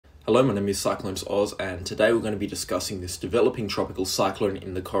Hello, my name is Cyclone's Oz, and today we're going to be discussing this developing tropical cyclone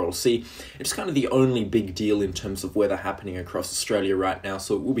in the Coral Sea. It's kind of the only big deal in terms of weather happening across Australia right now,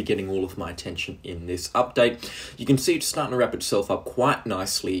 so it will be getting all of my attention in this update. You can see it's starting to wrap itself up quite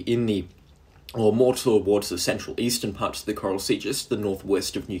nicely in the more towards the central eastern parts of the Coral Sea, just the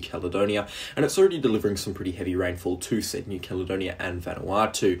northwest of New Caledonia, and it's already delivering some pretty heavy rainfall to said New Caledonia and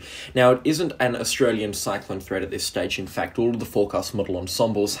Vanuatu. Now, it isn't an Australian cyclone threat at this stage. In fact, all of the forecast model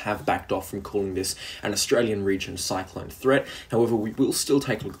ensembles have backed off from calling this an Australian region cyclone threat. However, we will still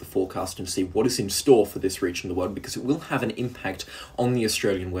take a look at the forecast and see what is in store for this region of the world, because it will have an impact on the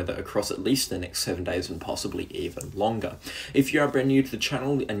Australian weather across at least the next 7 days and possibly even longer. If you are brand new to the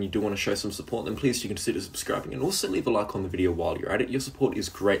channel and you do want to show some support, then please do consider subscribing and also leave a like on the video while you're at it. Your support is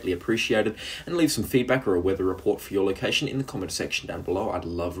greatly appreciated, and leave some feedback or a weather report for your location in the comment section down below. I'd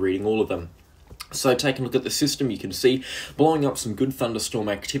love reading all of them. So taking a look at the system, you can see blowing up some good thunderstorm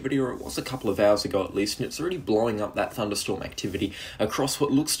activity, or it was a couple of hours ago at least, and it's already blowing up that thunderstorm activity across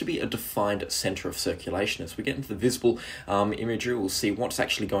what looks to be a defined centre of circulation. As we get into the visible imagery, we'll see what's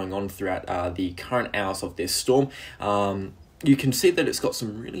actually going on throughout the current hours of this storm. You can see that it's got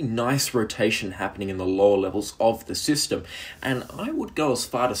some really nice rotation happening in the lower levels of the system, and I would go as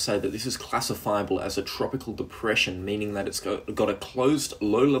far to say that this is classifiable as a tropical depression, meaning that it's got a closed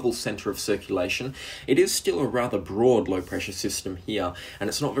low-level centre of circulation. It is still a rather broad low-pressure system here, and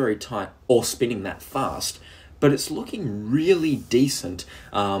it's not very tight or spinning that fast, but it's looking really decent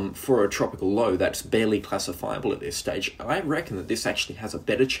for a tropical low that's barely classifiable at this stage. I reckon that this actually has a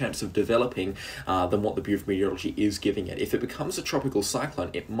better chance of developing than what the Bureau of Meteorology is giving it. If it becomes a tropical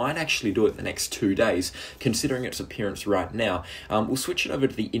cyclone, it might actually do it in the next 2 days, considering its appearance right now. We'll switch it over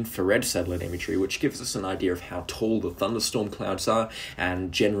to the infrared satellite imagery, which gives us an idea of how tall the thunderstorm clouds are,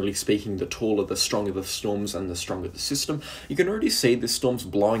 and generally speaking, the taller, the stronger the storms and the stronger the system. You can already see the storm's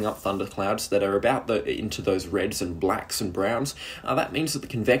blowing up thunderclouds that are about into those reds and blacks and browns. That means that the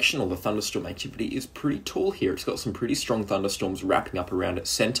convection or the thunderstorm activity is pretty tall here. It's got some pretty strong thunderstorms wrapping up around its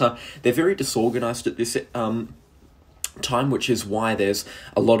centre. They're very disorganised at this time, which is why there's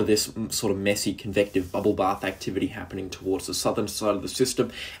a lot of this sort of messy convective bubble bath activity happening towards the southern side of the system.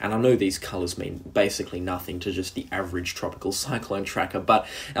 And I know these colours mean basically nothing to just the average tropical cyclone tracker, but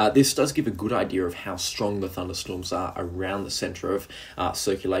this does give a good idea of how strong the thunderstorms are around the centre of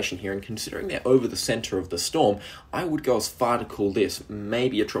circulation here. And considering they're over the centre of the storm, I would go as far to call this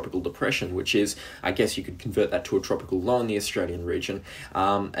maybe a tropical depression, which is, I guess you could convert that to a tropical low in the Australian region.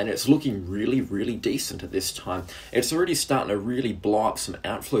 And it's looking really, really decent at this time. It's already starting to really blow up some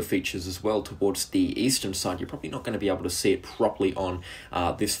outflow features as well towards the eastern side. You're probably not going to be able to see it properly on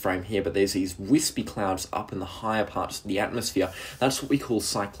this frame here, but there's these wispy clouds up in the higher parts of the atmosphere. That's what we call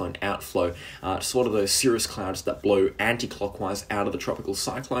cyclone outflow. Sort of those cirrus clouds that blow anti-clockwise out of the tropical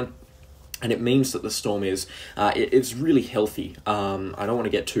cyclone. And it means that the storm is it's really healthy. I don't want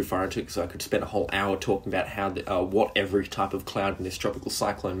to get too far into it because I could spend a whole hour talking about how what every type of cloud in this tropical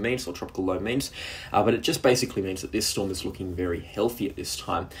cyclone means, or tropical low means. But it just basically means that this storm is looking very healthy at this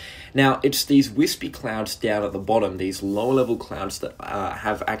time. Now, it's these wispy clouds down at the bottom, these lower level clouds that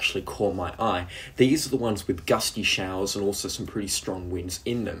have actually caught my eye. These are the ones with gusty showers and also some pretty strong winds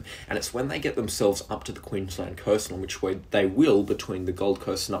in them. And it's when they get themselves up to the Queensland coastline, which way they will between the Gold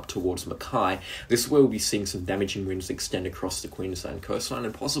Coast and up towards Mackay. This is where we'll be seeing some damaging winds extend across the Queensland coastline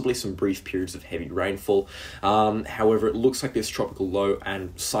and possibly some brief periods of heavy rainfall. However, it looks like this tropical low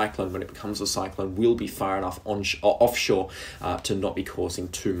and cyclone, when it becomes a cyclone, will be far enough offshore to not be causing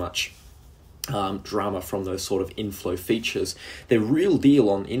too much drama from those sort of inflow features. The real deal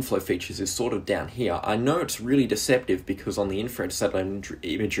on inflow features is sort of down here. I know it's really deceptive because on the infrared satellite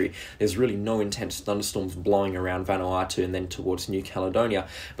imagery there's really no intense thunderstorms blowing around Vanuatu and then towards New Caledonia,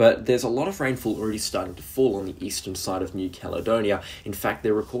 but there's a lot of rainfall already starting to fall on the eastern side of New Caledonia. In fact,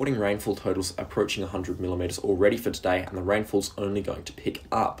 they're recording rainfall totals approaching 100 millimeters already for today, and the rainfall's only going to pick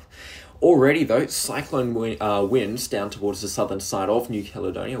up. Already, though, cyclone winds down towards the southern side of New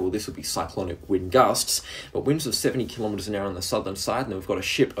Caledonia. Well, this would be cyclonic wind gusts, but winds of 70 kilometres an hour on the southern side, and then we've got a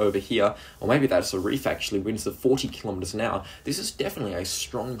ship over here, or maybe that's a reef actually, winds of 40 kilometres an hour. This is definitely a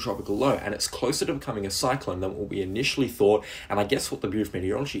strong tropical low, and it's closer to becoming a cyclone than what we initially thought, and I guess what the Bureau of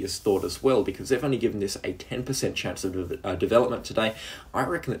Meteorology has thought as well, because they've only given this a 10% chance of development today. I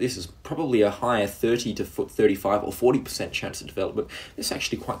reckon that this is probably a higher 30 to 35 or 40% chance of development. This is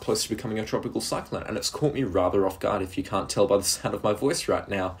actually quite close to becoming a tropical cyclone, and it's caught me rather off guard, if you can't tell by the sound of my voice right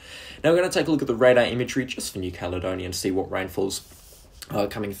now. Now we're going to take a look at the radar imagery just for New Caledonia and see what rainfall's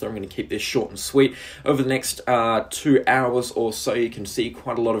coming through. I'm going to keep this short and sweet. Over the next 2 hours or so, you can see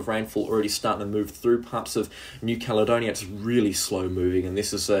quite a lot of rainfall already starting to move through parts of New Caledonia. It's really slow moving, and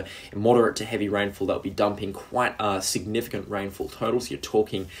this is a moderate to heavy rainfall that will be dumping quite significant rainfall totals. You're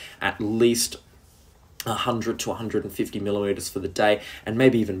talking at least 100 to 150 millimeters for the day, and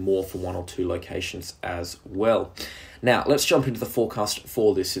maybe even more for 1 or 2 locations as well. Now, let's jump into the forecast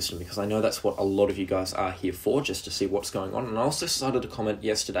for this system, because I know that's what a lot of you guys are here for, just to see what's going on. And I also started a comment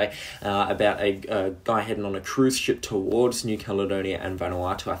yesterday about a guy heading on a cruise ship towards New Caledonia and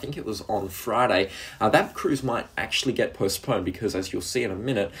Vanuatu. I think it was on Friday. That cruise might actually get postponed, because as you'll see in a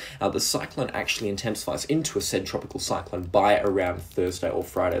minute, the cyclone actually intensifies into a said tropical cyclone by around Thursday or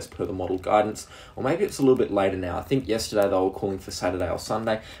Friday as per the model guidance. Or maybe it's a little bit later now. I think yesterday they were calling for Saturday or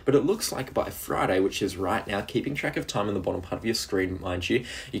Sunday, but it looks like by Friday, which is right now, keeping track of time in the bottom part of your screen, mind you,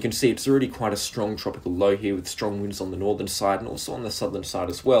 you can see it's already quite a strong tropical low here, with strong winds on the northern side and also on the southern side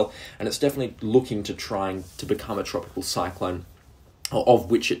as well, and it's definitely looking to trying to become a tropical cyclone,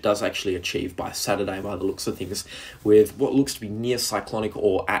 of which it does actually achieve by Saturday by the looks of things, with what looks to be near cyclonic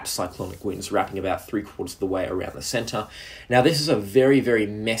or at cyclonic winds wrapping about 3/4 of the way around the centre. Now, this is a very, very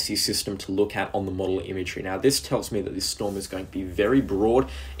messy system to look at on the model imagery. Now, this tells me that this storm is going to be very broad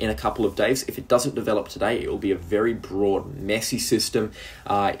in a couple of days. If it doesn't develop today, it will be a very broad, messy system.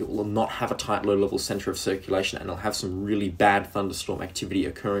 It will not have a tight low-level centre of circulation, and it'll have some really bad thunderstorm activity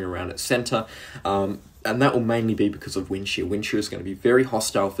occurring around its centre. And that will mainly be because of wind shear. Wind shear is going to be very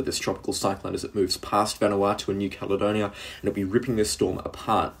hostile for this tropical cyclone as it moves past Vanuatu and New Caledonia, and it'll be ripping this storm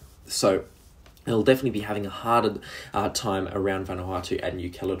apart. So it'll definitely be having a harder time around Vanuatu and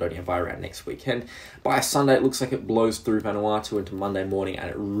New Caledonia by around next weekend. By Sunday, it looks like it blows through Vanuatu into Monday morning, and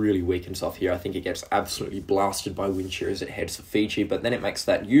it really weakens off here. I think it gets absolutely blasted by wind shear as it heads for Fiji, but then it makes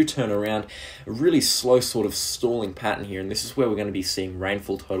that U-turn around, a really slow sort of stalling pattern here, and this is where we're going to be seeing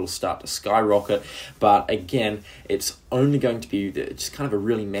rainfall totals start to skyrocket. But again, it's only going to be just kind of a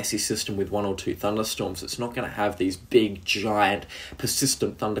really messy system with 1 or 2 thunderstorms. It's not going to have these big, giant,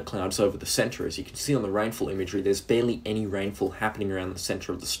 persistent thunderclouds over the centre. As you can see on the rainfall imagery, there's barely any rainfall happening around the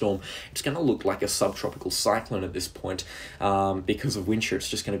centre of the storm. It's going to look like a subtropical cyclone at this point because of wind shear. It's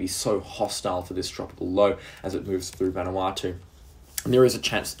just going to be so hostile for this tropical low as it moves through Vanuatu. And there is a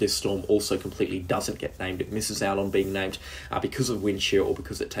chance that this storm also completely doesn't get named. It misses out on being named because of wind shear or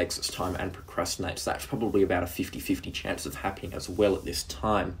because it takes its time and procrastinates. That's probably about a 50-50 chance of happening as well at this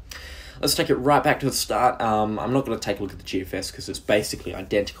time. Let's take it right back to the start. I'm not going to take a look at the GFS because it's basically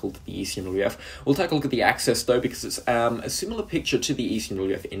identical to the Eastern Relief. We'll take a look at the axis though, because it's a similar picture to the Eastern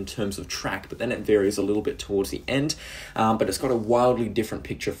Relief in terms of track, but then it varies a little bit towards the end. But it's got a wildly different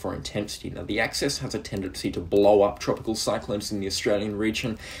picture for intensity. Now, the axis has a tendency to blow up tropical cyclones in the Australian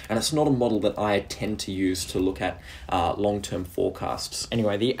region, and it's not a model that I tend to use to look at long-term forecasts.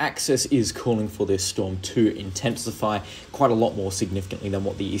 Anyway, the axis is calling for this storm to intensify quite a lot more significantly than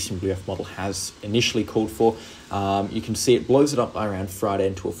what the Eastern Relief model has initially called for. You can see it blows it up by around Friday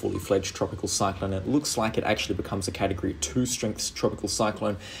into a fully fledged tropical cyclone. It looks like it actually becomes a Category 2 strength tropical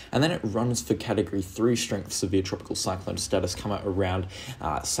cyclone, and then it runs for Category 3 strength severe tropical cyclone status come out around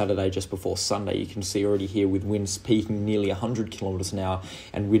Saturday just before Sunday. You can see already here with winds peaking nearly 100 kilometres an hour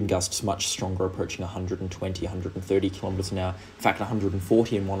and wind gusts much stronger, approaching 120, 130 kilometres an hour. In fact,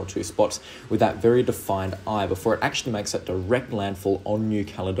 140 in 1 or 2 spots, with that very defined eye before it actually makes that direct landfall on New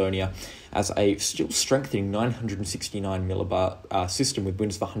Caledonia as a still strengthening 969 millibar system with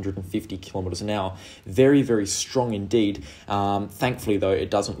winds of 150 kilometres an hour. Very, very strong indeed. Thankfully, though, it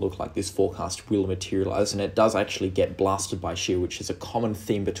doesn't look like this forecast will materialise, and it does actually get blasted by shear, which is a common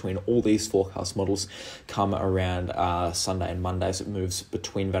theme between all these forecast models come around Sunday and Monday as it moves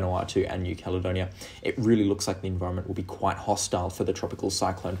between Vanuatu and New Caledonia. It really looks like the environment will be quite hostile for the tropical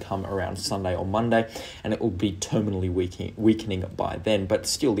cyclone come around Sunday or Monday, and it will be terminally weakening by then. But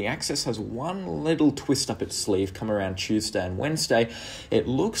still, the axis has one little twist up its sleeve come around Tuesday and Wednesday. It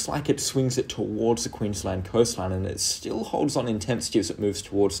looks like it swings it towards the Queensland coastline, and it still holds on intensity as it moves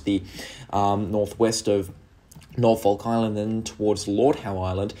towards the northwest of Norfolk Island and towards Lord Howe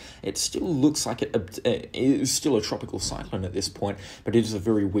Island. It still looks like it is still a tropical cyclone at this point, but it is a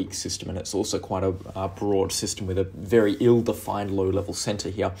very weak system, and it's also quite a broad system with a very ill-defined low-level centre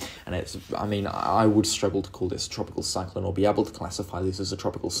here. And it's, I mean, I would struggle to call this a tropical cyclone or be able to classify this as a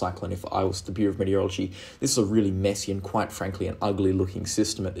tropical cyclone if I was the Bureau of Meteorology. This is a really messy and, quite frankly, an ugly-looking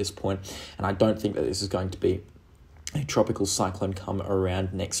system at this point, and I don't think that this is going to be a tropical cyclone come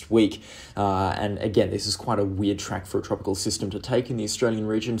around next week. And again, this is quite a weird track for a tropical system to take in the Australian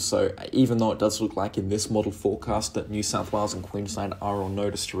region. So even though it does look like in this model forecast that New South Wales and Queensland are on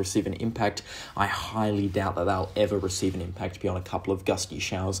notice to receive an impact, I highly doubt that they'll ever receive an impact beyond a couple of gusty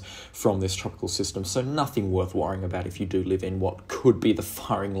showers from this tropical system. So nothing worth worrying about if you do live in what could be the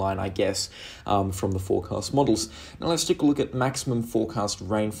firing line, I guess, from the forecast models. Now let's take a look at maximum forecast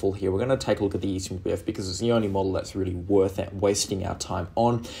rainfall here. We're going to take a look at the Eastern BF because it's the only model that's really worth it wasting our time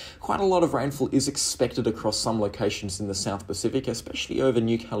on. Quite a lot of rainfall is expected across some locations in the South Pacific, especially over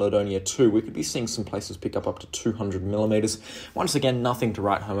New Caledonia too. We could be seeing some places pick up to 200 millimeters. Once again, nothing to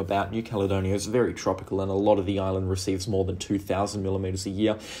write home about. New Caledonia is very tropical and a lot of the island receives more than 2,000 millimeters a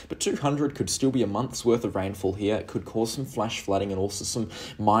year, but 200 could still be a month's worth of rainfall here. It could cause some flash flooding and also some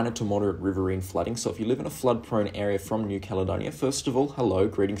minor to moderate riverine flooding. So if you live in a flood-prone area from New Caledonia, first of all, hello,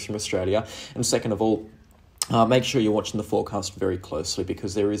 greetings from Australia, and second of all, make sure you're watching the forecast very closely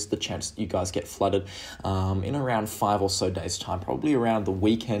because there is the chance that you guys get flooded in around 5 or so days' time, probably around the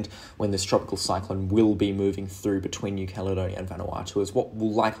weekend when this tropical cyclone will be moving through between New Caledonia and Vanuatu as what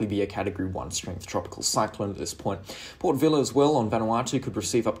will likely be a Category 1 strength tropical cyclone at this point. Port Vila as well on Vanuatu could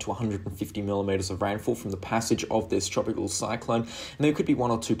receive up to 150 millimeters of rainfall from the passage of this tropical cyclone, and there could be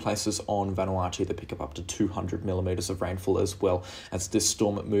 1 or 2 places on Vanuatu that pick up to 200 millimeters of rainfall as well as this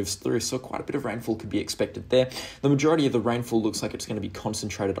storm moves through. So quite a bit of rainfall could be expected there. The majority of the rainfall looks like it's going to be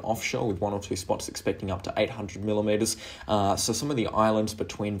concentrated offshore with 1 or 2 spots expecting up to 800 millimeters. So some of the islands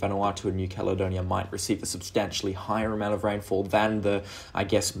between Vanuatu and New Caledonia might receive a substantially higher amount of rainfall than the, I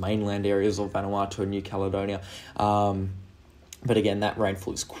guess, mainland areas of Vanuatu and New Caledonia. But again, that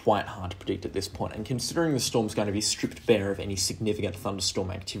rainfall is quite hard to predict at this point, and considering the storm's going to be stripped bare of any significant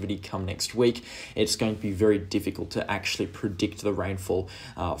thunderstorm activity come next week, it's going to be very difficult to actually predict the rainfall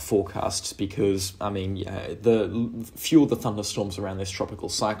forecasts because, I mean, the fewer the thunderstorms around this tropical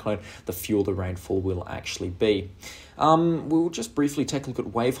cyclone, the fewer the rainfall will actually be. We'll just briefly take a look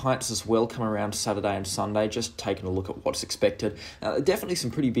at wave heights as well, come around Saturday and Sunday, just taking a look at what's expected. Definitely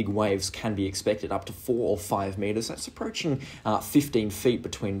some pretty big waves can be expected, up to 4 or 5 meters. That's approaching 15 feet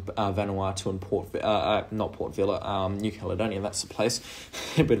between Vanuatu and not Port Vila, New Caledonia, that's the place.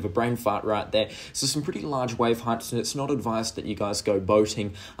 A bit of a brain fart right there. So some pretty large wave heights, and it's not advised that you guys go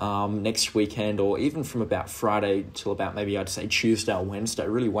boating next weekend or even from about Friday till about maybe I'd say Tuesday or Wednesday.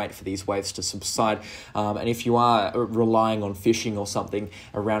 Really wait for these waves to subside. And if you are relying on fishing or something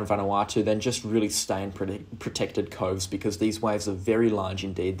around Vanuatu, then just really stay in protected coves because these waves are very large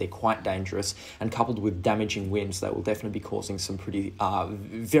indeed. They're quite dangerous, and coupled with damaging winds, they will definitely be causing some pretty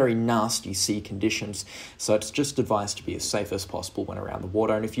very nasty sea conditions. So it's just advised to be as safe as possible when around the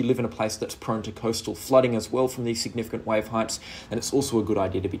water. And if you live in a place that's prone to coastal flooding as well from these significant wave heights, then it's also a good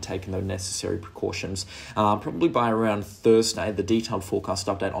idea to be taking the necessary precautions. Probably by around Thursday, the detailed forecast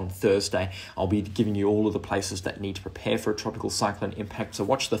update on Thursday, I'll be giving you all of the places that need to prepare for a tropical cyclone impact. So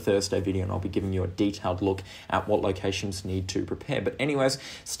watch the Thursday video and I'll be giving you a detailed look at what locations need to prepare. But anyways,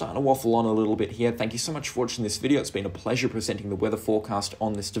 starting to waffle on a little bit here. Thank you so much for watching this video. It's been a pleasure presenting the weather forecast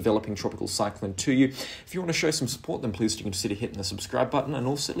on this developing tropical cyclone to you. If you want to show some support, then please do consider hitting the subscribe button and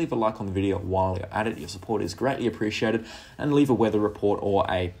also leave a like on the video while you're at it. Your support is greatly appreciated, and leave a weather report or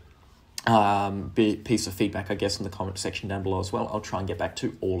a piece of feedback, I guess, in the comment section down below as well. I'll try and get back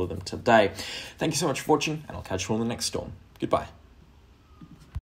to all of them today. Thank you so much for watching, and I'll catch you on the next storm. Goodbye.